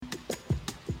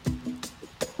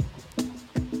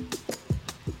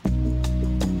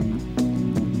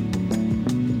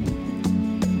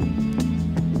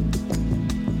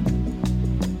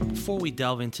we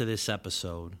delve into this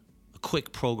episode, a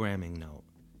quick programming note.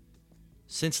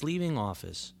 Since leaving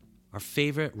office, our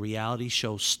favorite reality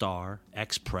show star,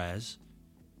 ex-Prez,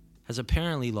 has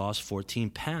apparently lost 14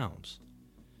 pounds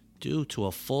due to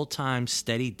a full-time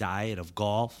steady diet of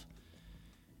golf,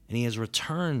 and he has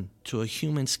returned to a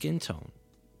human skin tone,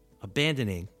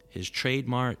 abandoning his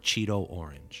trademark Cheeto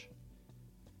orange.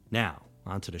 Now,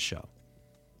 onto the show.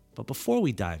 But before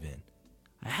we dive in,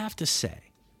 I have to say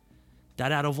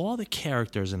that out of all the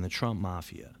characters in the Trump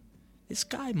Mafia, this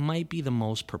guy might be the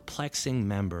most perplexing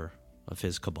member of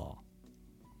his cabal.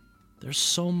 There's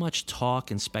so much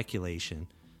talk and speculation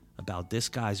about this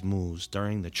guy's moves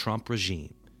during the Trump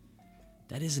regime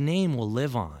that his name will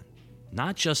live on,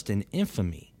 not just in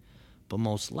infamy, but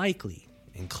most likely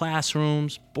in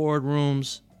classrooms,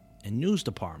 boardrooms, and news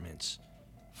departments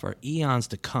for eons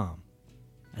to come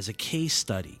as a case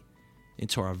study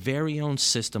into our very own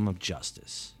system of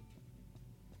justice.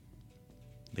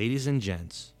 Ladies and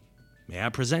gents, may I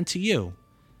present to you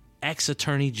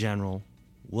ex-Attorney General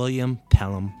William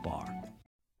Pelham Barr.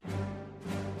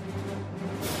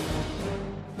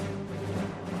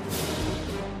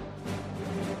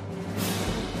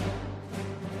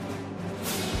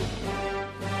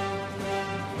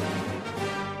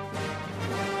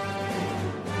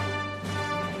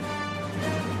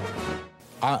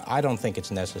 I don't think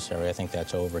it's necessary. I think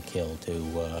that's overkill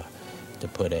to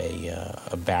put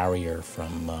a barrier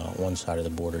from one side of the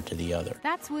border to the other.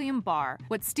 That's William Barr,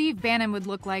 what Steve Bannon would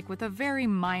look like with a very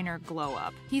minor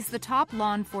glow-up. He's the top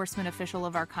law enforcement official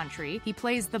of our country. He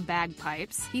plays the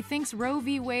bagpipes. He thinks Roe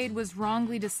v. Wade was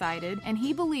wrongly decided, and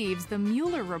he believes the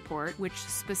Mueller report, which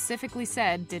specifically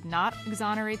said did not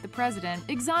exonerate the president,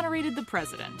 exonerated the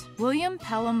president. William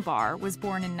Pelham Barr was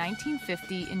born in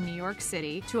 1950 in New York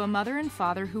City to a mother and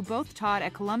father who both taught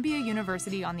at Columbia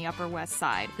University on the Upper West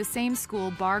Side, the same school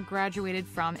Barr graduated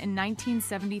from in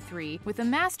 1973 with a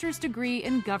master's degree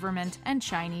in government and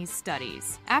Chinese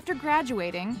studies. After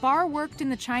graduating, Barr worked in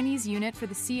the Chinese unit for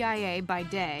the CIA by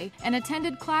day and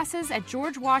attended classes at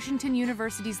George Washington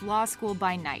University's law school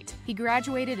by night. He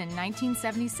graduated in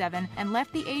 1977 and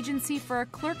left the agency for a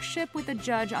clerkship with a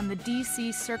judge on the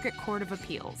D.C. Circuit Court of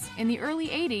Appeals. In the early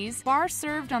 80s, Barr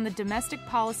served on the domestic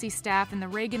policy staff in the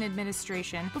Reagan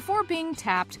administration before being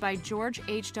tapped by George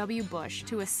H.W. Bush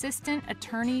to Assistant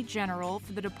Attorney General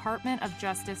for the Department of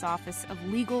Justice Office of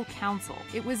Legal Counsel.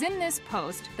 It was in this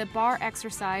post that Barr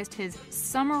exercised his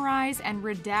summarize and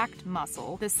redact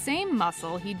muscle, the same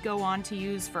muscle he'd go on to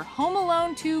use for Home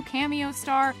Alone 2 cameo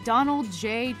star Donald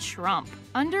J. Trump.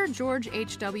 Under George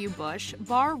H.W. Bush,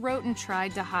 Barr wrote and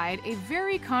tried to hide a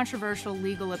very controversial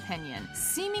legal opinion,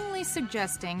 seemingly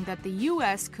suggesting that the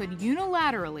U.S. could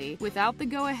unilaterally, without the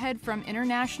go-ahead from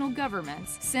international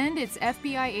governments, send its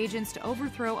FBI agents to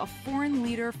overthrow a foreign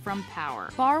leader from power.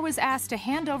 Barr was asked to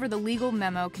hand over the legal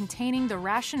memo containing the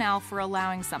rationale for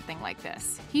allowing something like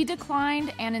this. He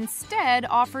declined and instead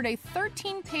offered a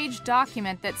 13-page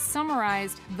document that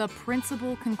summarized the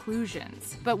principal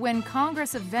conclusions. But when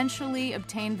Congress eventually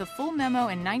obtained the full memo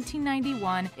in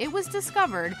 1991, it was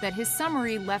discovered that his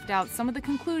summary left out some of the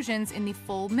conclusions in the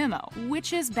full memo,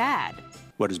 which is bad.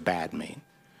 What does bad mean?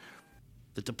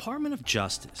 The Department of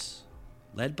Justice,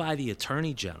 led by the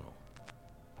Attorney General,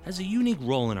 has a unique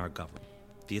role in our government.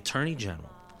 The Attorney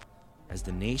General, as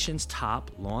the nation's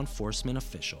top law enforcement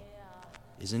official,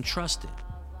 is entrusted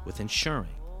with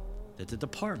ensuring that the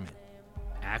department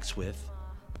acts with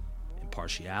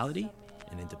impartiality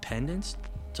and independence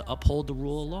to uphold the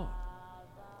rule of law.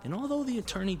 And although the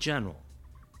Attorney General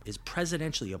is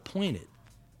presidentially appointed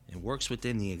and works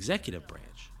within the executive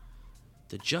branch,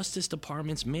 the Justice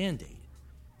Department's mandate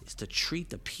is to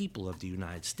treat the people of the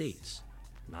United States,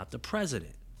 not the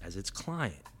president, as its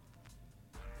client.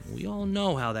 And we all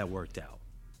know how that worked out.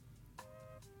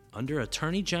 Under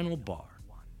Attorney General Barr,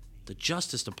 the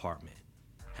Justice Department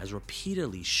has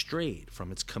repeatedly strayed from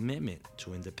its commitment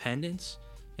to independence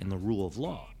and the rule of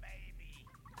law.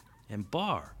 And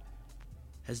Barr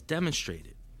has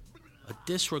demonstrated a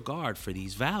disregard for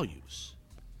these values,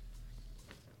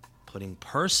 putting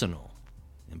personal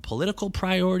and political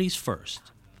priorities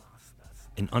first,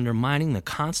 and undermining the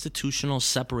constitutional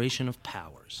separation of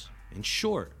powers. In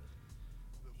short,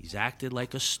 he's acted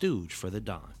like a stooge for the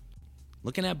Don.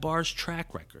 Looking at Barr's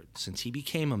track record since he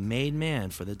became a made man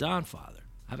for the Don Father,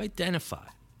 I've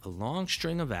identified a long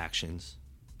string of actions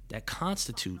that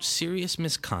constitute serious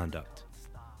misconduct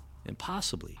and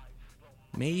possibly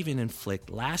may even inflict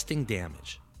lasting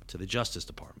damage to the Justice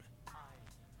Department.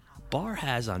 Barr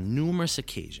has on numerous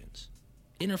occasions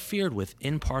interfered with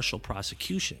impartial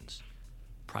prosecutions,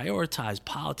 prioritized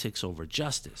politics over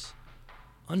justice,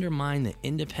 undermined the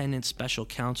independent special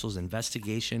counsel's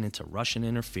investigation into Russian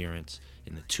interference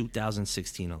in the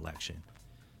 2016 election,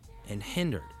 and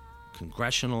hindered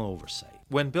congressional oversight.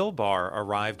 When Bill Barr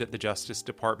arrived at the Justice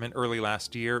Department early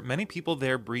last year, many people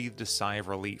there breathed a sigh of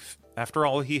relief. After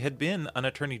all, he had been an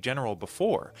attorney general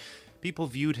before. People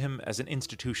viewed him as an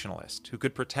institutionalist who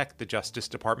could protect the Justice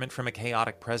Department from a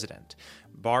chaotic president.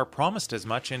 Barr promised as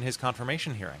much in his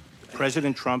confirmation hearing.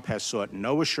 President Trump has sought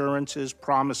no assurances,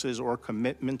 promises, or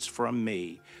commitments from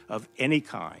me of any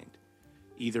kind,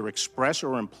 either express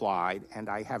or implied, and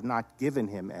I have not given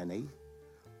him any,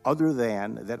 other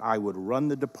than that I would run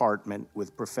the department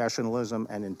with professionalism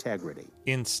and integrity.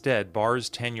 Instead, Barr's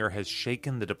tenure has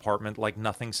shaken the department like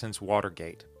nothing since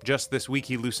Watergate. Just this week,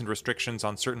 he loosened restrictions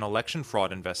on certain election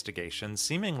fraud investigations,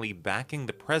 seemingly backing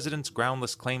the president's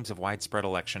groundless claims of widespread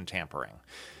election tampering.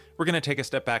 We're going to take a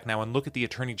step back now and look at the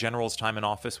Attorney General's time in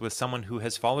office with someone who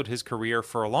has followed his career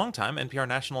for a long time, NPR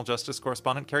National Justice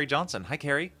Correspondent Carrie Johnson. Hi,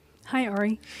 Carrie. Hi,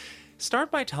 Ari.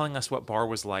 Start by telling us what Barr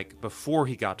was like before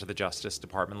he got to the Justice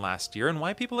Department last year and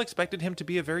why people expected him to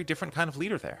be a very different kind of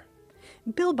leader there.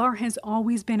 Bill Barr has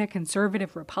always been a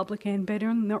conservative Republican, but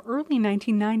in the early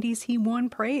 1990s, he won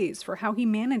praise for how he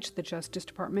managed the Justice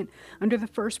Department. Under the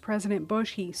first President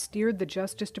Bush, he steered the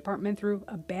Justice Department through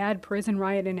a bad prison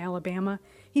riot in Alabama.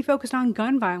 He focused on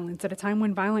gun violence at a time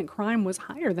when violent crime was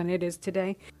higher than it is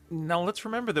today. Now, let's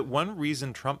remember that one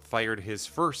reason Trump fired his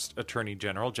first Attorney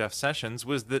General, Jeff Sessions,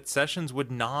 was that Sessions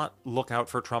would not look out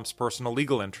for Trump's personal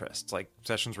legal interests, like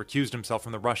Sessions recused himself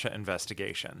from the Russia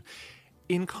investigation.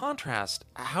 In contrast,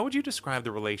 how would you describe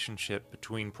the relationship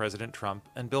between President Trump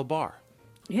and Bill Barr?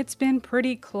 It's been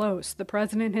pretty close. The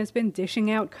president has been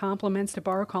dishing out compliments to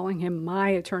Barr, calling him my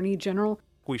Attorney General.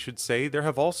 We should say there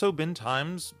have also been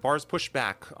times Barr's pushed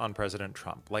back on President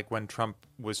Trump, like when Trump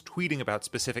was tweeting about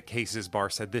specific cases. Barr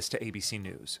said this to ABC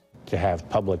News. To have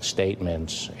public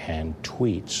statements and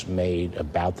tweets made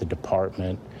about the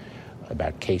department,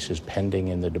 about cases pending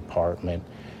in the department,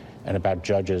 and about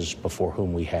judges before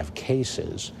whom we have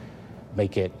cases,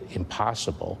 make it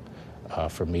impossible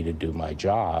for me to do my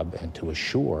job and to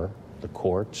assure the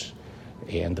courts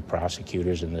and the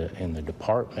prosecutors in the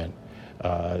department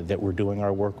that we're doing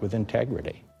our work with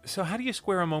integrity. So how do you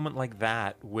square a moment like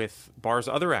that with Barr's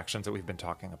other actions that we've been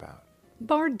talking about?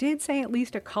 Barr did say at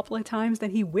least a couple of times that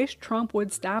he wished Trump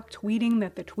would stop tweeting,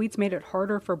 that the tweets made it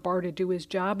harder for Barr to do his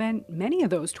job, and many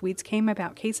of those tweets came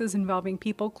about cases involving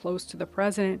people close to the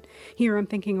president. Here I'm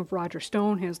thinking of Roger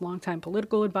Stone, his longtime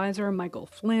political advisor, Michael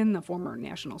Flynn, the former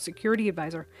national security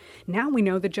advisor. Now we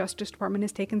know the Justice Department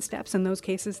has taken steps in those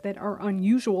cases that are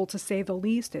unusual, to say the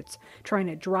least. It's trying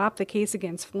to drop the case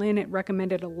against Flynn. It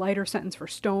recommended a lighter sentence for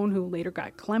Stone, who later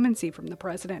got clemency from the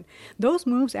president. Those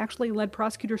moves actually led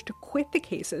prosecutors to quit the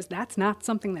cases. That's not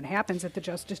something that happens at the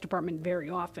Justice Department very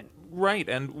often. Right,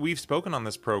 and we've spoken on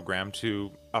this program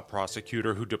to a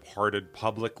prosecutor who departed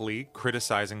publicly,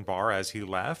 criticizing Barr as he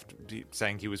left,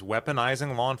 saying he was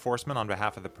weaponizing law enforcement on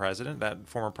behalf of the president. That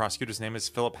former prosecutor's name is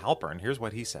Philip Halpern. Here's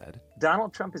what he said.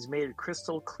 Donald Trump has made it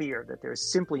crystal clear that there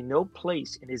is simply no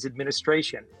place in his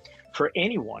administration for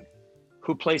anyone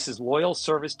who places loyal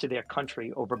service to their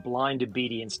country over blind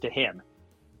obedience to him.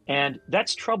 And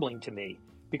that's troubling to me,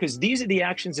 because these are the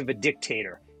actions of a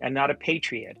dictator and not a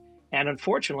patriot. And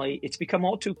unfortunately, it's become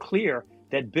all too clear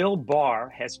that Bill Barr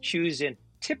has chosen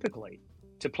typically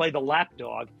to play the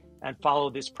lapdog and follow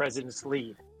this president's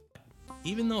lead.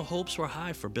 Even though hopes were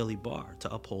high for Billy Barr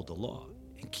to uphold the law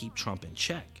and keep Trump in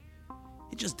check,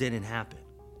 it just didn't happen.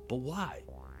 But why?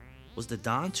 Was the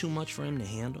Don too much for him to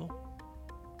handle?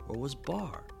 Or was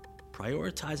Barr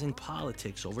prioritizing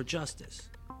politics over justice?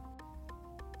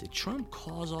 Did Trump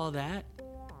cause all that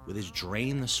with his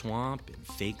drain the swamp and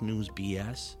fake news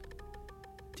BS?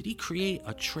 Did he create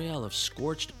a trail of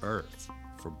scorched earth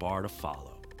for Barr to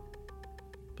follow?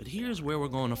 But here's where we're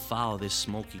going to follow this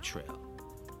smoky trail.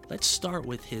 Let's start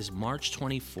with his March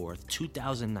 24th,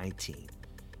 2019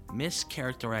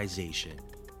 mischaracterization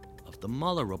of the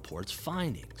Mueller report's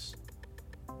findings.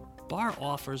 Barr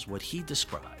offers what he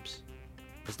describes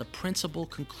as the principal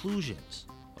conclusions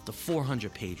of the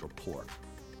 400-page report.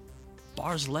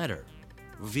 Barr's letter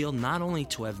revealed not only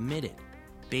to have omitted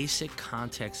basic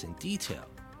context and detail,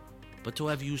 but to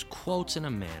have used quotes in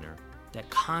a manner that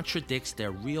contradicts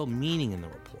their real meaning in the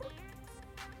report.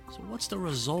 So what's the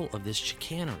result of this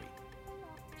chicanery?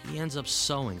 He ends up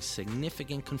sowing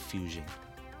significant confusion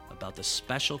about the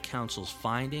special counsel's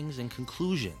findings and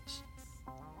conclusions,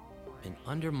 and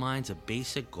undermines a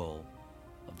basic goal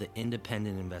of the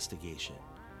independent investigation: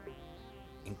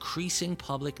 increasing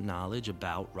public knowledge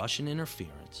about Russian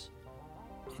interference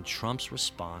and Trump's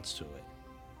response to it.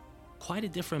 quite a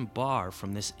different Barr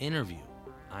from this interview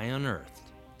I unearthed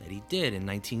that he did in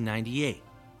 1998.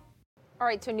 All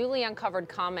right, so newly uncovered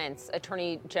comments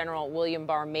Attorney General William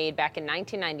Barr made back in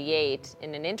 1998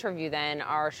 in an interview then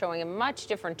are showing a much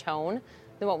different tone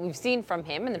than what we've seen from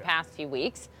him in the past few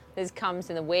weeks. This comes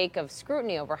in the wake of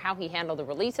scrutiny over how he handled the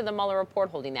release of the Mueller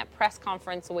report, holding that press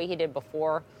conference the way he did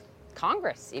before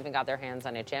Congress even got their hands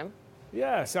on it, Jim.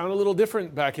 Yeah, sound a little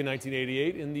different back in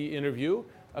 1988 in the interview.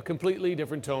 A completely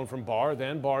different tone from Barr.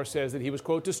 Then Barr says that he was,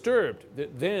 quote, disturbed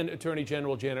that then Attorney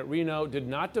General Janet Reno did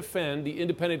not defend the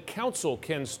independent counsel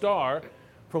Ken Starr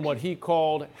from what he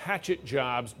called hatchet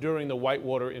jobs during the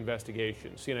Whitewater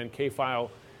investigation. CNN K-File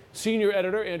senior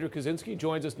editor Andrew Kaczynski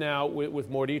joins us now with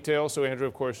more details. So Andrew,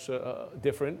 of course,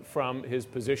 different from his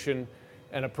position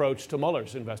and approach to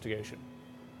Mueller's investigation.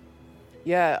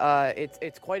 Yeah,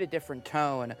 it's quite a different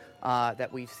tone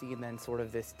that we've seen than sort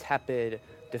of this tepid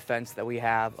defense that we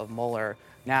have of Mueller.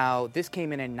 Now, this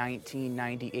came in a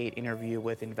 1998 interview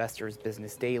with Investors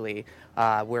Business Daily,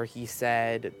 where he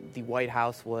said the White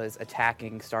House was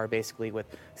attacking Starr basically with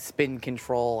spin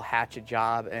control, hatchet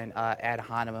job, and ad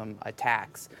hominem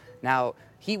attacks. Now,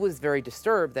 he was very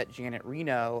disturbed that Janet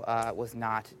Reno was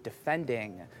not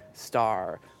defending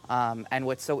Starr. And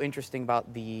what's so interesting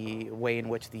about the way in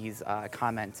which these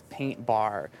comments paint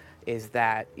Barr is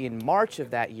that in March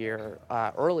of that year,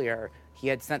 earlier, he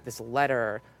had sent this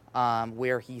letter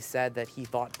where he said that he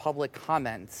thought public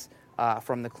comments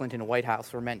from the Clinton White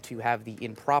House were meant to have the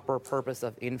improper purpose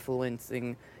of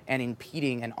influencing and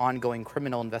impeding an ongoing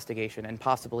criminal investigation and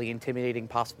possibly intimidating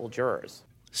possible jurors.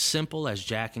 Simple as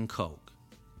Jack and Coke,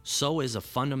 so is a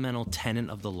fundamental tenet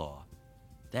of the law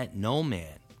that no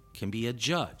man can be a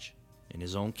judge in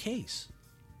his own case.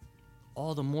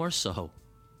 All the more so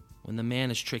when the man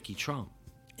is Tricky Trump.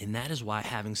 And that is why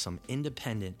having some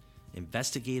independent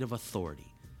investigative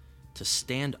authority to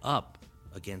stand up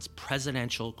against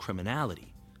presidential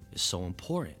criminality is so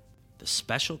important. The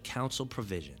special counsel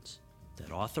provisions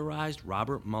that authorized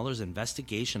Robert Mueller's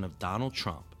investigation of Donald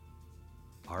Trump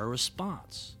are a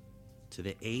response to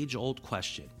the age-old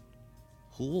question,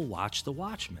 who will watch the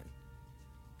watchmen?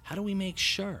 How do we make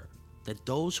sure that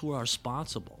those who are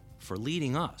responsible for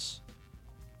leading us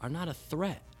are not a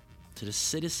threat to the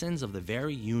citizens of the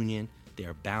very union they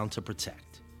are bound to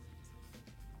protect?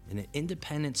 In an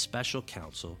independent special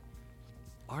counsel,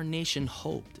 our nation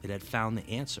hoped it had found the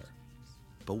answer,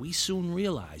 but we soon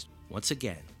realized, once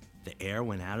again, the air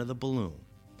went out of the balloon,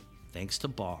 thanks to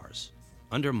Barr's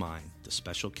undermined the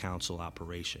special counsel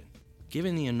operation.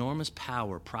 Given the enormous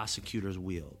power prosecutors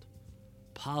wield,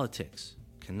 politics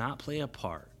cannot play a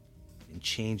part in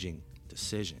changing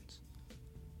decisions.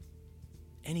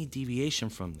 Any deviation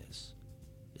from this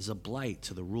is a blight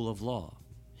to the rule of law,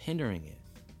 hindering it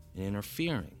and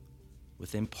interfering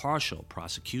with impartial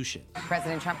prosecution.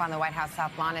 President Trump on the White House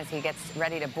South Lawn as he gets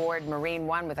ready to board Marine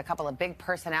One with a couple of big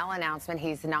personnel announcements.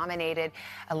 He's nominated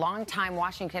a longtime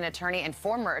Washington attorney and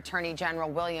former Attorney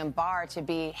General William Barr to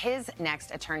be his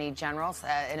next Attorney General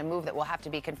in a move that will have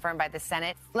to be confirmed by the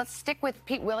Senate. Let's stick with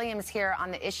Pete Williams here on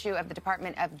the issue of the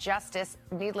Department of Justice.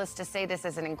 Needless to say, this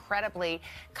is an incredibly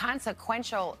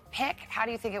consequential pick. How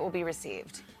do you think it will be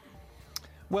received?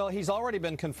 Well, he's already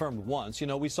been confirmed once. You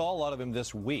know, we saw a lot of him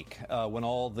this week when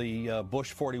all the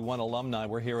Bush 41 alumni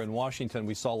were here in Washington.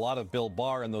 We saw a lot of Bill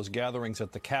Barr in those gatherings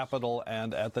at the Capitol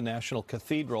and at the National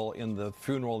Cathedral in the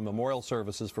funeral and memorial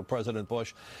services for President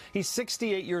Bush. He's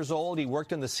 68 years old. He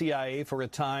worked in the CIA for a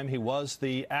time. He was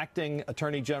the acting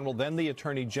Attorney General, then the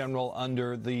Attorney General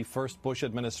under the first Bush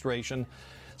administration.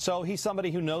 So he's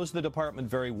somebody who knows the department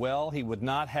very well. He would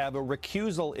not have a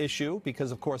recusal issue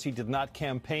because, of course, he did not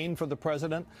campaign for the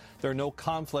president. There are no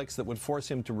conflicts that would force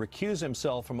him to recuse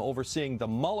himself from overseeing the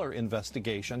Mueller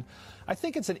investigation. I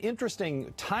think it's an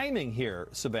interesting timing here,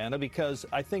 Savannah, because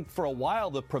I think for a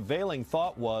while the prevailing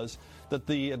thought was that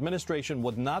the administration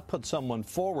would not put someone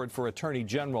forward for Attorney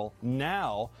General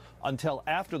now until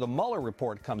after the Mueller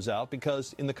report comes out,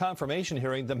 because in the confirmation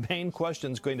hearing, the main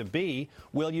question is going to be,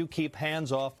 will you keep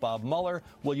hands off Bob Mueller?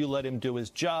 Will you let him do his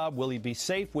job? Will he be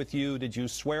safe with you? Did you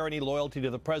swear any loyalty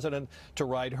to the president to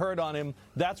ride herd on him?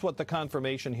 That's what the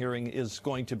confirmation hearing is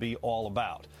going to be all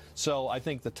about. So I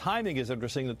think the timing is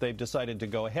interesting that they've decided to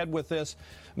go ahead with this.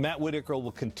 Matt Whitaker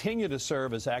will continue to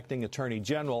serve as acting Attorney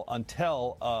General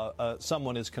until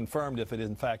someone is confirmed, if it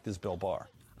in fact is Bill Barr.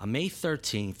 On May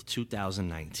 13th,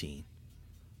 2019,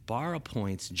 Barr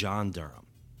appoints John Durham,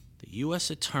 the U.S.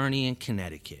 Attorney in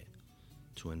Connecticut,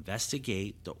 to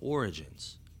investigate the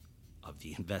origins of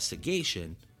the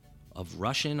investigation of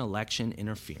Russian election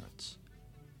interference,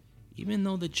 even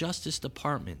though the Justice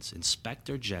Department's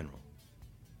Inspector General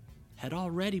had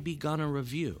already begun a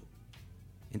review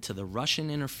into the Russian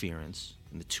interference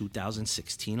in the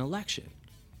 2016 election.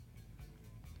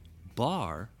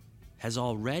 Barr has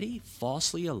already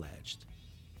falsely alleged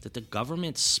that the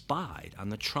government spied on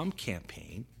the Trump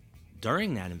campaign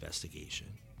during that investigation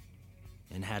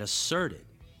and had asserted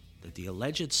that the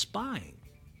alleged spying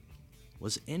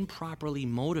was improperly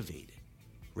motivated,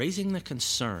 raising the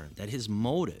concern that his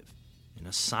motive in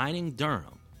assigning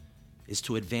Durham is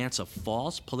to advance a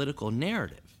false political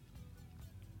narrative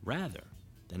rather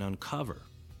than uncover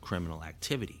criminal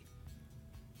activity.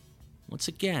 Once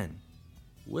again,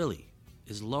 Willie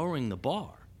is lowering the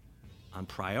bar on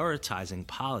prioritizing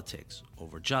politics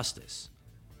over justice.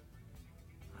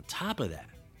 On top of that,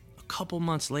 a couple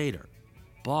months later,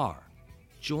 Barr,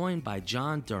 joined by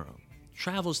John Durham,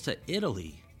 travels to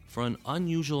Italy for an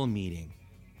unusual meeting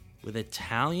with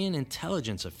Italian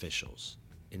intelligence officials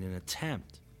in an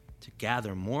attempt to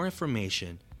gather more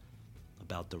information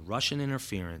about the Russian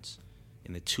interference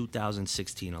in the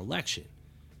 2016 election,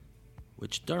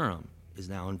 which Durham is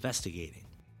now investigating.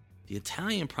 The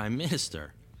Italian Prime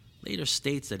Minister later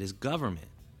states that his government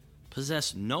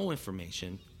possessed no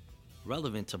information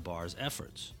relevant to Barr's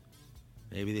efforts.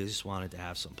 Maybe they just wanted to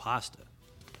have some pasta.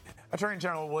 Attorney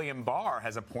General William Barr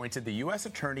has appointed the U.S.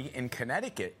 Attorney in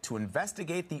Connecticut to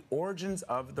investigate the origins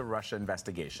of the Russia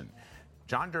investigation.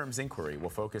 John Durham's inquiry will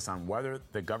focus on whether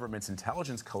the government's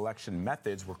intelligence collection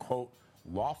methods were, quote,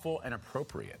 lawful and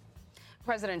appropriate.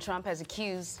 President Trump has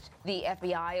accused the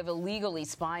FBI of illegally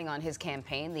spying on his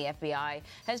campaign. The FBI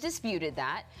has disputed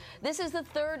that. This is the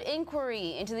third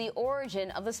inquiry into the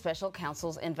origin of the special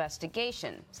counsel's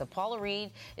investigation. So Paula Reed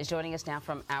is joining us now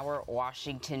from our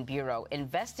Washington bureau.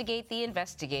 Investigate the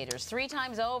investigators. 3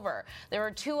 times over, there are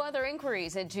 2 other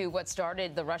inquiries into what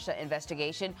started the Russia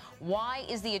investigation. Why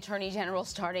is the Attorney General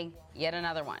starting yet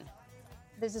another one?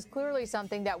 This is clearly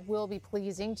something that will be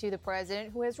pleasing to the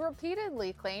president, who has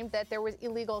repeatedly claimed that there was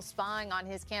illegal spying on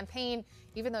his campaign,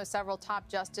 even though several top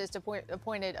justice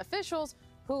appointed officials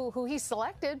who he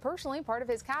selected personally, part of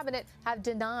his cabinet, have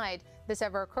denied this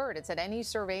ever occurred. It said any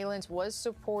surveillance was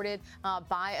supported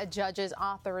by a judge's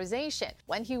authorization.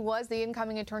 When he was the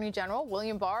incoming Attorney General,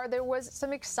 William Barr, there was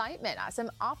some excitement,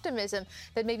 some optimism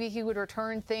that maybe he would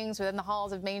return things within the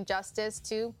halls of Main Justice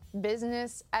to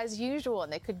business as usual,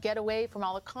 and they could get away from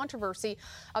all the controversy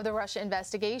of the Russia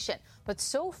investigation. But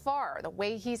so far, the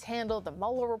way he's handled the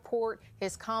Mueller report,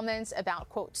 his comments about,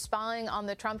 quote, spying on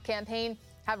the Trump campaign,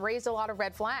 have raised a lot of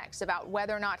red flags about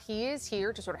whether or not he is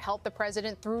here to sort of help the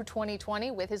president through 2020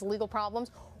 with his legal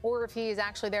problems, or if he is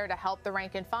actually there to help the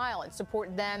rank and file and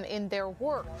support them in their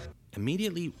work.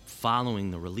 Immediately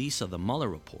following the release of the Mueller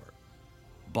report,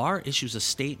 Barr issues a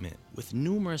statement with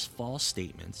numerous false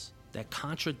statements that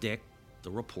contradict the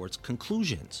report's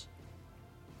conclusions.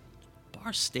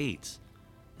 Barr states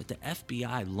that the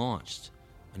FBI launched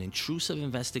an intrusive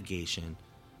investigation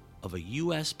of a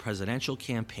U.S. presidential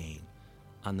campaign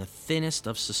on the thinnest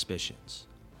of suspicions,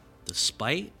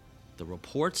 despite the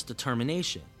report's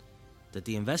determination that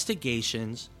the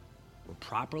investigations were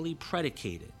properly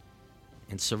predicated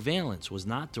and surveillance was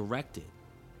not directed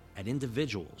at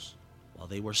individuals while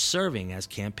they were serving as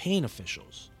campaign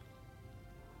officials.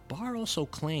 Barr also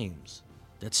claims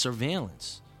that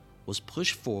surveillance was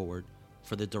pushed forward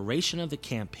for the duration of the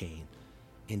campaign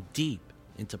and deep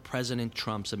into President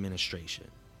Trump's administration,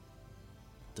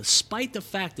 despite the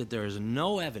fact that there is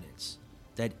no evidence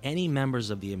that any members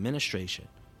of the administration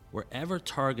were ever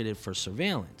targeted for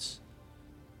surveillance.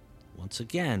 Once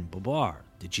again, Barr,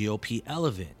 the GOP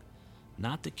elephant,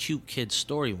 not the cute kid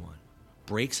story one,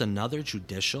 breaks another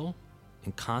judicial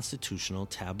and constitutional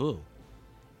taboo,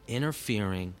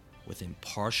 interfering with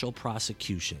impartial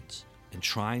prosecutions and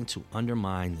trying to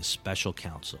undermine the special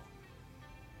counsel.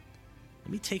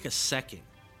 Let me take a second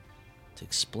to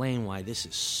explain why this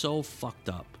is so fucked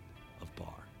up of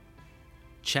Barr.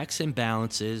 Checks and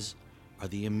balances are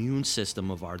the immune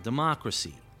system of our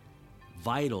democracy,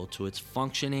 vital to its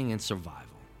functioning and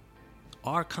survival.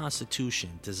 Our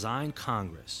Constitution designed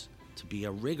Congress to be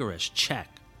a rigorous check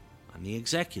on the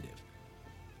executive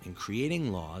in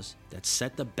creating laws that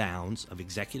set the bounds of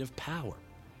executive power.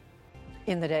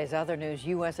 In the day's other news,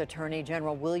 U.S. Attorney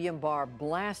General William Barr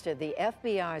blasted the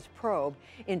FBI's probe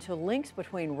into links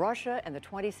between Russia and the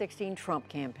 2016 Trump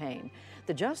campaign.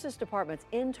 The Justice Department's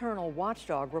internal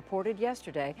watchdog reported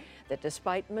yesterday that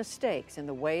despite mistakes in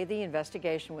the way the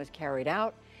investigation was carried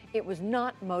out, it was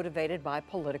not motivated by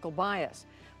political bias.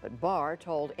 But Barr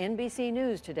told NBC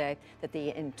News today that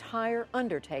the entire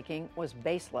undertaking was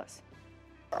baseless.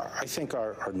 I think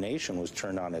our nation was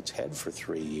turned on its head for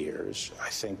 3 years. I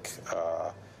think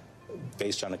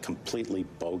based on a completely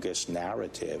bogus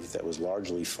narrative that was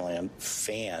largely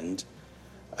fanned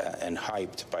and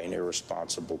hyped by an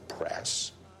irresponsible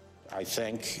press. I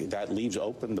think that leaves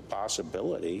open the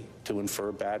possibility to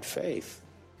infer bad faith.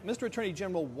 Mr. Attorney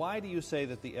General, why do you say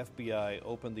that the FBI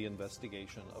opened the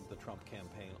investigation of the Trump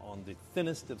campaign on the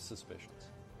thinnest of suspicions?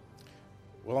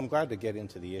 Well, I'm glad to get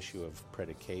into the issue of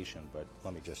predication, but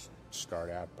let me just start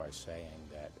out by saying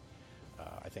that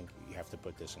I think you have to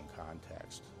put this in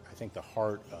context. I think the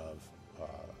heart of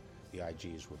the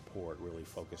IG's report really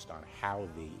focused on how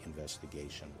the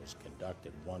investigation was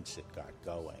conducted once it got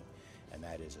going, and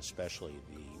that is especially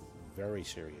the very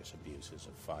serious abuses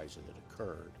of FISA that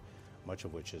occurred, much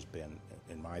of which has been,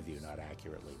 in my view, not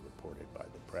accurately reported by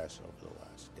the press over the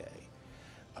last day.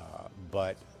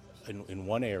 But in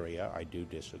one area, I do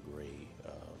disagree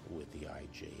with the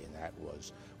IG, and that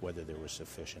was whether there was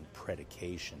sufficient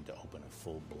predication to open a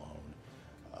full-blown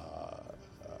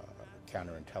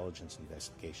counterintelligence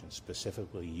investigation,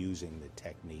 specifically using the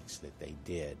techniques that they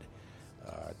did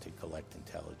to collect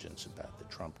intelligence about the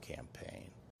Trump campaign.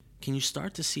 Can you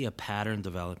start to see a pattern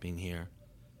developing here?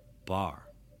 Barr,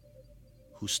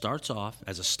 who starts off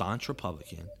as a staunch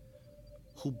Republican,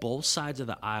 who both sides of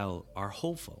the aisle are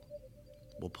hopeful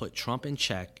will put Trump in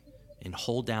check and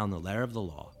hold down the letter of the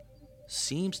law,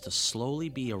 seems to slowly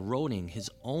be eroding his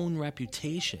own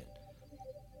reputation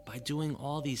by doing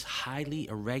all these highly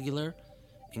irregular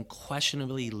and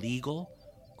questionably legal,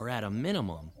 or at a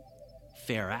minimum,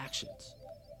 fair actions.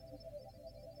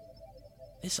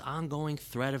 This ongoing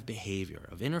thread of behavior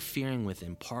of interfering with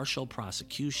impartial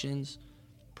prosecutions,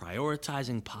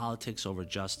 prioritizing politics over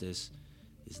justice,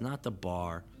 is not the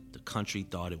Barr the country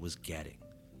thought it was getting.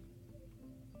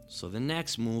 So the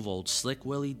next move old Slick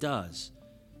Willie does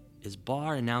is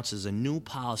Barr announces a new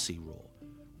policy rule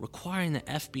requiring the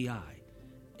FBI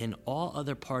and all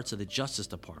other parts of the Justice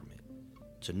Department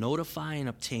to notify and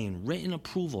obtain written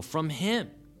approval from him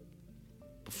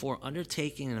before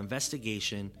undertaking an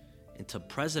investigation into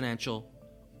presidential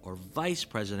or vice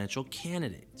presidential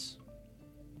candidates.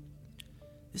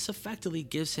 This effectively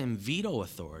gives him veto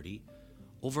authority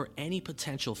over any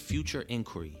potential future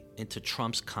inquiry into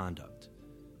Trump's conduct.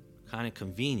 Kind of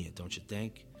convenient, don't you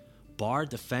think? Barr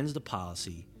defends the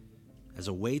policy as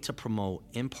a way to promote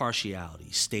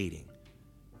impartiality, stating,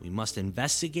 "We must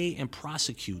investigate and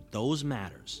prosecute those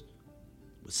matters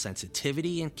with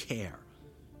sensitivity and care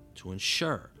to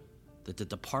ensure that the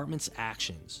department's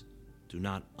actions do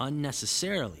not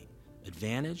unnecessarily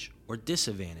advantage or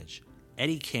disadvantage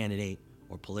any candidate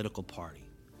or political party."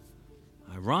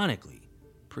 Ironically,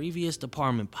 previous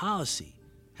department policy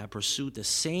had pursued the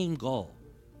same goal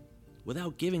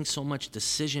without giving so much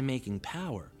decision-making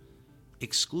power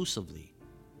exclusively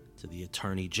to the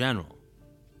Attorney General.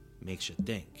 Makes you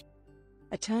think.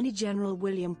 Attorney General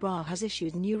William Barr has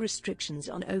issued new restrictions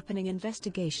on opening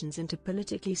investigations into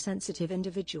politically sensitive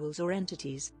individuals or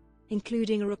entities,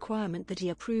 including a requirement that he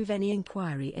approve any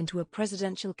inquiry into a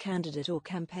presidential candidate or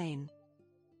campaign.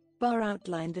 Barr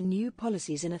outlined the new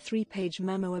policies in a 3-page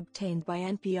memo obtained by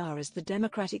NPR as the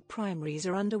Democratic primaries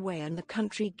are underway and the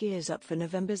country gears up for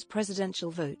November's presidential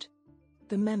vote.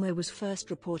 The memo was first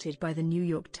reported by the New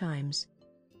York Times.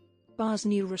 Barr's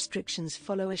new restrictions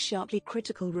follow a sharply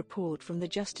critical report from the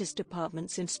Justice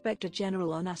Department's Inspector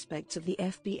General on aspects of the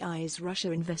FBI's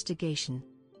Russia investigation,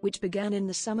 which began in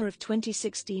the summer of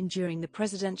 2016 during the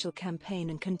presidential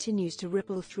campaign and continues to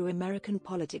ripple through American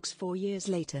politics 4 years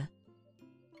later.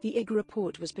 The IG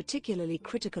report was particularly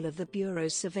critical of the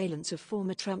Bureau's surveillance of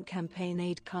former Trump campaign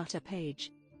aide Carter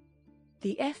Page.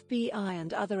 The FBI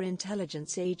and other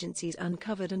intelligence agencies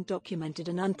uncovered and documented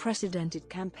an unprecedented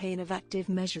campaign of active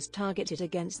measures targeted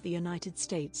against the United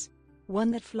States, one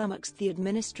that flummoxed the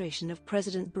administration of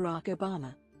President Barack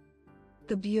Obama.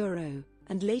 The Bureau,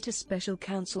 and later Special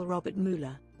Counsel Robert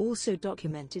Mueller, also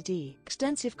documented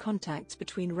extensive contacts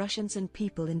between Russians and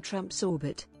people in Trump's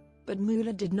orbit. But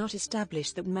Mueller did not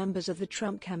establish that members of the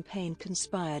Trump campaign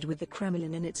conspired with the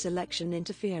Kremlin in its election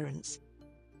interference.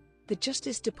 The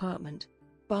Justice Department,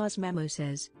 Barr's memo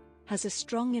says, has a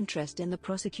strong interest in the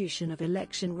prosecution of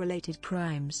election-related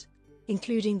crimes,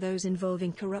 including those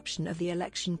involving corruption of the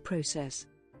election process.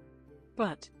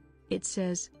 But, it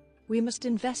says, we must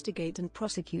investigate and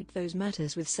prosecute those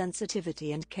matters with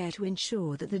sensitivity and care to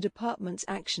ensure that the department's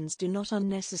actions do not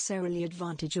unnecessarily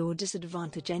advantage or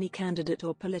disadvantage any candidate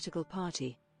or political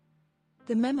party.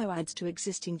 The memo adds to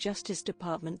existing Justice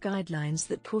Department guidelines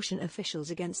that caution officials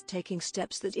against taking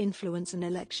steps that influence an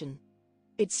election.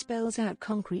 It spells out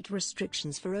concrete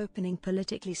restrictions for opening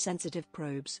politically sensitive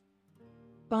probes.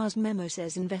 Barr's memo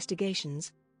says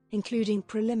investigations, including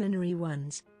preliminary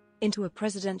ones, into a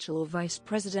presidential or vice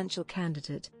presidential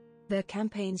candidate, their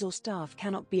campaigns or staff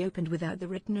cannot be opened without the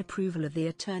written approval of the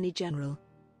Attorney General,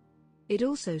 It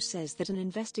also says that an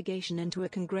investigation into a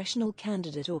congressional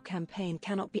candidate or campaign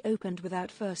cannot be opened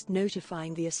without first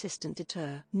notifying the Assistant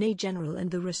Attorney General and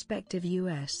the respective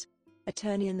U.S.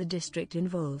 attorney in the district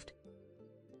involved.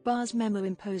 Barr's memo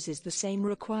imposes the same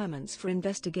requirements for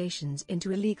investigations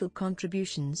into illegal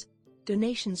contributions,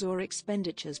 donations or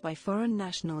expenditures by foreign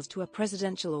nationals to a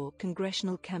presidential or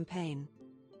congressional campaign.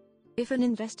 If an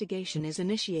investigation is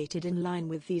initiated in line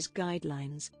with these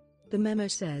guidelines, the memo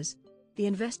says, the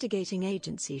investigating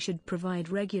agency should provide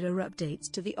regular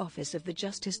updates to the Office of the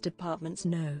Justice Department's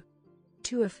No.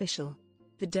 2 official,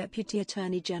 the Deputy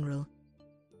Attorney General.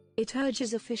 It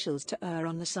urges officials to err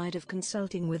on the side of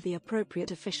consulting with the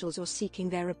appropriate officials or seeking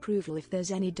their approval if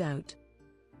there's any doubt.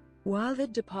 While the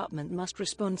department must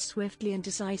respond swiftly and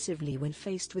decisively when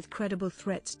faced with credible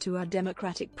threats to our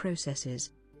democratic processes,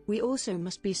 we also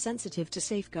must be sensitive to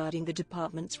safeguarding the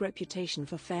department's reputation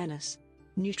for fairness,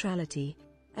 neutrality,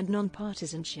 and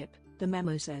nonpartisanship, the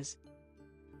memo says.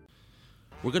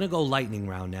 We're going to go lightning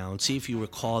round now and see if you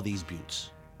recall these buttes.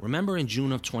 Remember in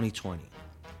June of 2020,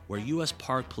 where U.S.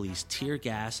 Park Police tear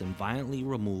gas and violently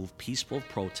removed peaceful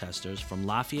protesters from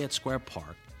Lafayette Square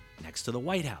Park next to the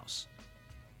White House,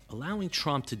 allowing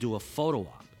Trump to do a photo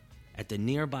op at the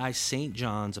nearby St.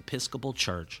 John's Episcopal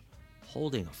Church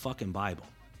holding a fucking Bible.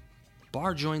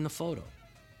 Barr joined the photo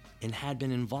and had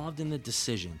been involved in the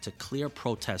decision to clear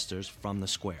protesters from the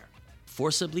square.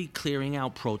 Forcibly clearing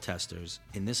out protesters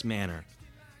in this manner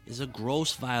is a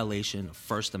gross violation of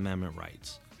First Amendment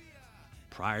rights.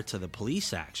 Prior to the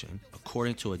police action,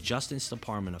 according to a Justice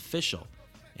Department official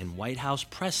and White House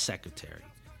press secretary,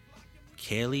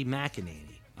 Kayleigh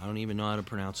McEnany, I don't even know how to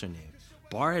pronounce her name,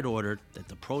 Barr had ordered that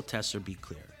the protester be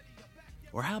cleared.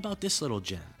 Or how about this little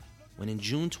gem, when in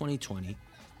June 2020,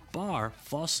 Barr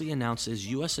falsely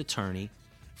announces U.S. Attorney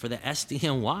for the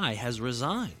SDNY has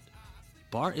resigned.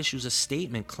 Barr issues a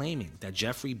statement claiming that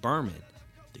Jeffrey Berman,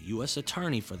 the U.S.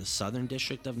 Attorney for the Southern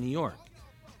District of New York,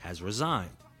 has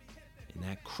resigned, and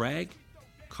that Craig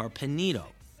Carpenito,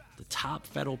 the top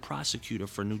federal prosecutor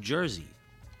for New Jersey,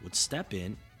 would step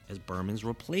in as Berman's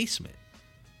replacement.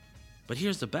 But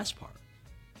here's the best part.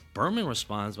 Berman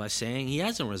responds by saying he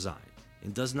hasn't resigned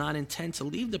and does not intend to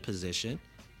leave the position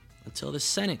until the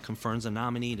Senate confirms a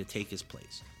nominee to take his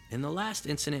place. In the last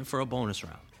incident for a bonus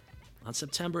round, on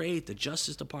September 8th, the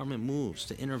Justice Department moves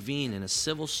to intervene in a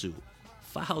civil suit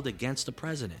filed against the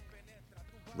president.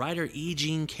 Writer E.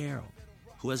 Jean Carroll,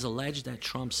 who has alleged that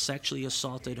Trump sexually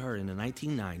assaulted her in the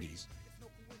 1990s,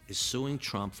 is suing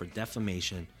Trump for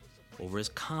defamation over his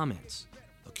comments,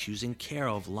 accusing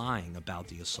Carroll of lying about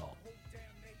the assault.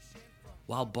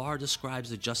 While Barr describes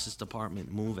the Justice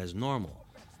Department move as normal,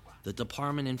 the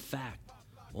department, in fact,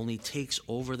 only takes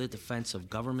over the defense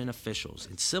of government officials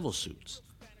in civil suits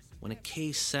when a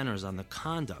case centers on the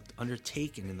conduct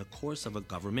undertaken in the course of a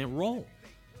government role.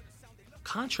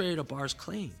 Contrary to Barr's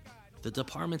claim, the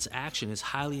department's action is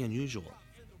highly unusual,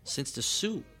 since the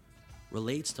suit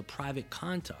relates to private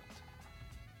conduct,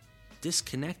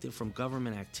 disconnected from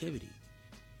government activity.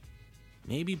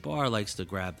 Maybe Barr likes to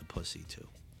grab the pussy, too.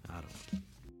 I don't know.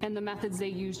 And the methods they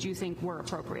used, you think, were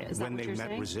appropriate? Is that what you're saying? When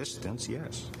they met resistance,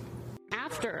 yes.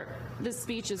 After the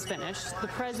speech is finished, the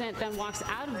president then walks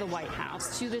out of the White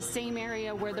House to the same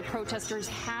area where the protesters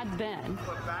had been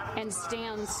and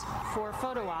stands for a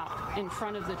photo op in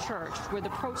front of the church where the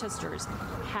protesters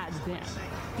had been.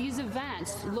 These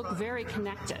events look very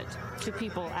connected to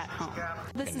people at home.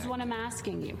 This is what I'm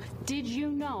asking you. Did you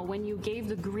know when you gave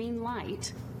the green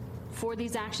light for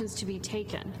these actions to be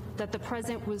taken that the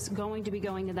president was going to be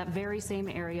going to that very same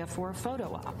area for a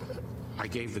photo op? I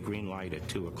gave the green light at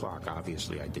 2 o'clock.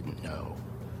 Obviously, I didn't know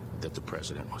that the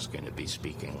president was going to be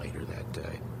speaking later that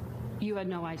day. You had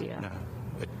no idea?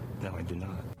 No, I did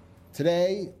not.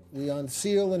 Today, we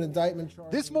unseal an indictment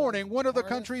charge. This morning, one of the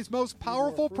country's most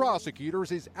powerful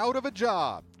prosecutors is out of a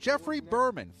job. Jeffrey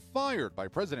Berman, fired by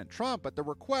President Trump at the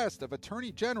request of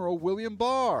Attorney General William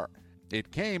Barr. It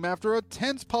came after a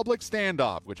tense public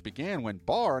standoff, which began when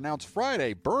Barr announced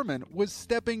Friday Berman was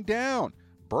stepping down.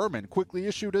 Berman quickly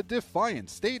issued a defiant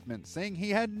statement saying he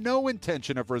had no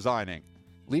intention of resigning,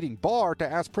 leading Barr to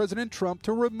ask President Trump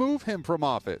to remove him from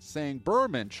office, saying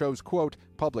Berman chose, quote,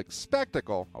 public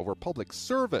spectacle over public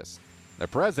service. The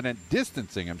president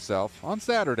distancing himself on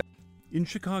Saturday. In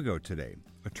Chicago today,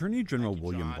 Attorney General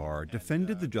William Barr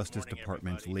defended the Justice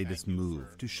Department's latest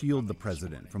move to shield the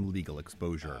president from legal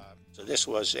exposure. So this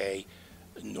was a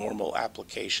normal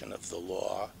application of the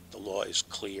law. The law is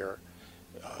clear.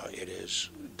 It is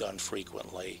done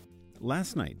frequently.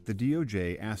 Last night, the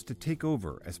DOJ asked to take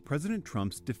over as President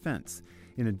Trump's defense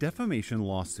in a defamation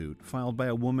lawsuit filed by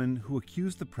a woman who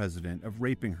accused the president of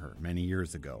raping her many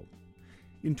years ago.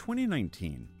 In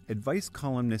 2019, advice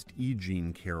columnist E.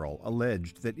 Jean Carroll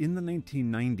alleged that in the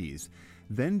 1990s,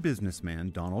 then businessman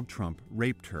Donald Trump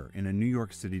raped her in a New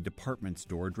York City department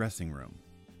store dressing room.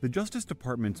 The Justice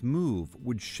Department's move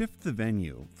would shift the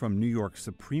venue from New York's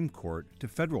Supreme Court to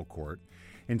federal court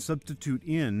and substitute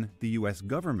in the U.S.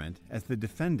 government as the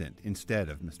defendant instead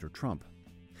of Mr. Trump.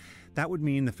 That would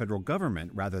mean the federal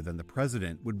government, rather than the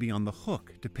president, would be on the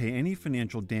hook to pay any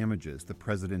financial damages the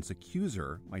president's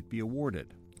accuser might be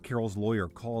awarded. Carroll's lawyer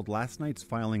called last night's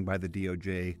filing by the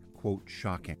DOJ, quote,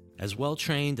 shocking. As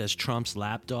well-trained as Trump's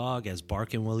lapdog as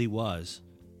Barkin' Willie was,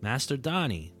 Master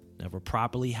Donnie never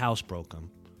properly housebroke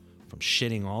him from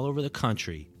shitting all over the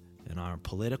country and our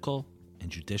political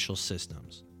and judicial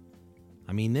systems.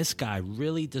 I mean, this guy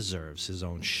really deserves his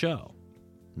own show,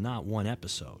 not one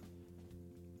episode.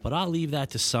 But I'll leave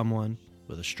that to someone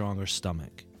with a stronger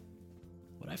stomach.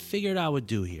 What I figured I would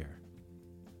do here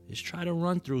is try to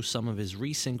run through some of his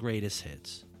recent greatest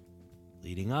hits,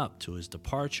 leading up to his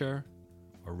departure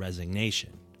or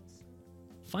resignation.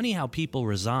 Funny how people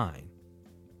resign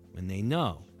when they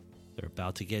know they're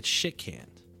about to get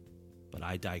shit-canned, but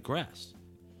I digress.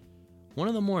 One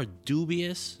of the more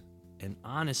dubious and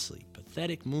honestly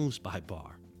pathetic moves by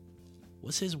Barr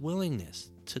was his willingness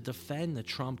to defend the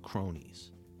Trump cronies.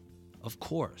 Of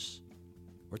course,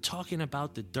 we're talking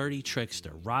about the dirty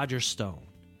trickster Roger Stone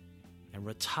and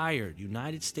retired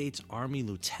United States Army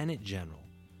Lieutenant General,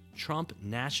 Trump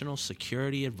National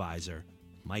Security Advisor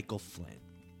Michael Flynn.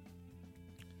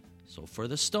 So for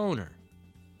the Stoner,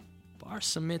 Barr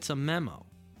submits a memo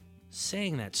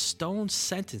saying that Stone's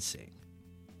sentencing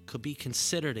could be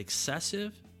considered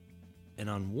excessive and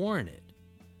unwarranted.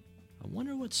 I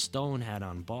wonder what Stone had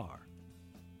on Barr.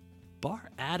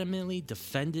 Barr adamantly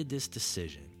defended this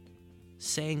decision,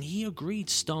 saying he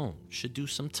agreed Stone should do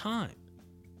some time,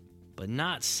 but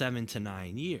not 7 to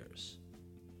 9 years.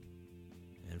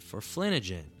 And for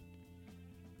Flanagan,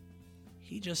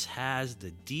 he just has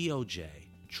the DOJ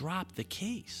drop the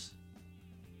case.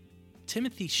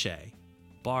 Timothy Shea,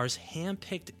 Barr's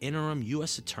hand-picked interim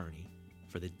U.S. attorney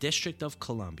for the District of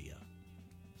Columbia,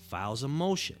 files a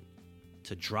motion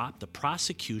to drop the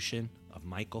prosecution of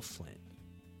Michael Flynn.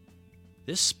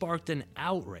 This sparked an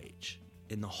outrage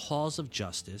in the halls of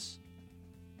justice,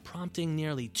 prompting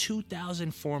nearly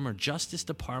 2,000 former Justice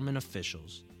Department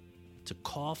officials to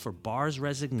call for Barr's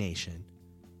resignation,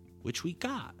 which we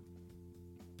got,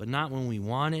 but not when we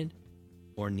wanted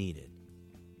or needed.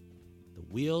 The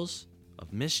wheels of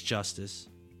misjustice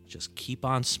just keep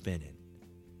on spinning.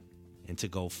 And to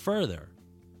go further,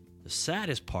 the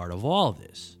saddest part of all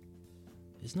this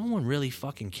is no one really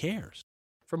fucking cares.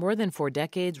 For more than 4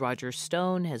 decades, Roger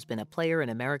Stone has been a player in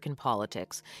American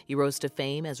politics. He rose to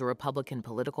fame as a Republican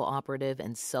political operative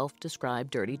and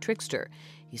self-described dirty trickster.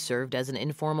 He served as an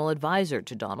informal advisor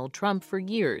to Donald Trump for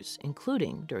years,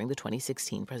 including during the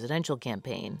 2016 presidential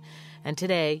campaign. And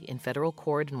today, in federal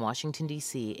court in Washington,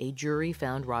 D.C., a jury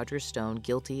found Roger Stone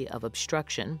guilty of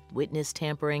obstruction, witness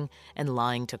tampering, and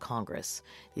lying to Congress.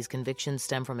 These convictions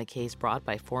stem from a case brought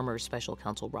by former special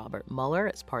counsel Robert Mueller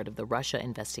as part of the Russia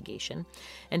investigation.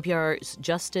 NPR's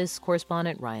Justice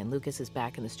correspondent Ryan Lucas is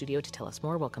back in the studio to tell us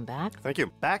more. Welcome back. Thank you.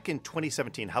 Back in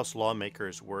 2017, House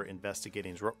lawmakers were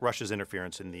investigating Russia's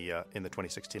interference in the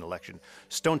 2016 election.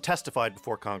 Stone testified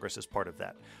before Congress as part of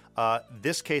that.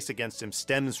 This case against him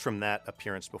stems from that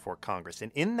appearance before Congress.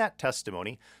 And in that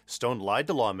testimony, Stone lied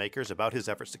to lawmakers about his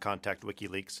efforts to contact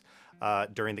WikiLeaks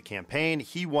during the campaign.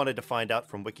 He wanted to find out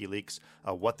from WikiLeaks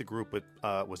what the group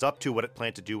was up to, what it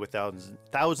planned to do with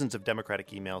thousands of Democratic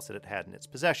emails that it had in its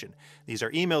possession. These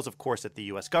are emails, of course, that the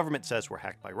U.S. government says were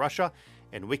hacked by Russia,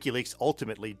 and WikiLeaks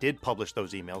ultimately did publish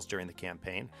those emails during the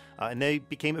campaign, and they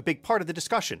became a big part of the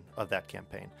discussion of that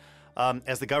campaign.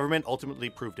 As the government ultimately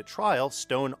proved at trial,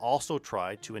 Stone also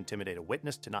tried to intimidate a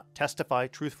witness to not testify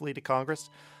truthfully to Congress.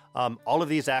 All of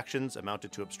these actions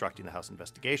amounted to obstructing the House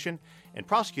investigation, and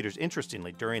prosecutors,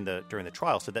 interestingly, during the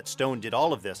trial, said that Stone did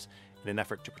all of this in an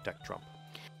effort to protect Trump.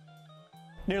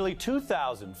 Nearly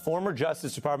 2,000 former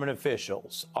Justice Department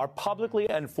officials are publicly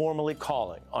and formally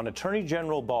calling on Attorney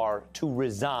General Barr to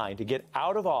resign, to get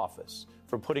out of office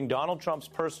for putting Donald Trump's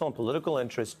personal and political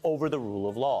interests over the rule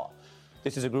of law.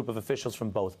 This is a group of officials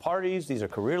from both parties. These are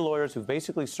career lawyers who've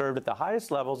basically served at the highest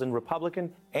levels in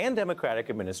Republican and Democratic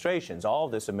administrations. All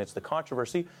of this amidst the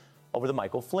controversy over the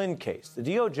Michael Flynn case. The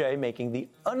DOJ making the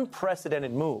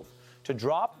unprecedented move to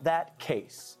drop that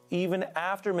case even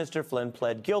after Mr. Flynn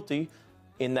pled guilty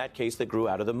in that case that grew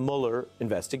out of the Mueller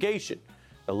investigation.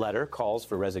 The letter calls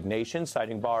for resignation,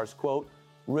 citing Barr's, quote,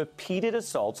 repeated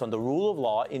assaults on the rule of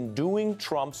law in doing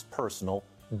Trump's personal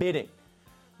bidding.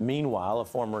 Meanwhile, a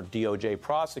former DOJ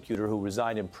prosecutor who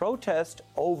resigned in protest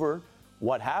over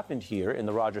what happened here in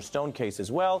the Roger Stone case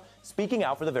as well, speaking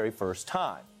out for the very first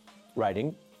time,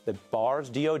 writing that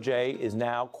Barr's DOJ is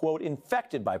now, quote,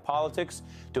 infected by politics,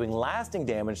 doing lasting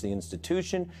damage to the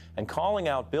institution, and calling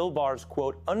out Bill Barr's,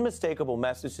 quote, unmistakable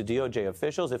message to DOJ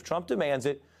officials: if Trump demands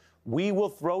it, we will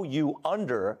throw you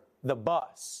under the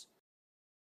bus.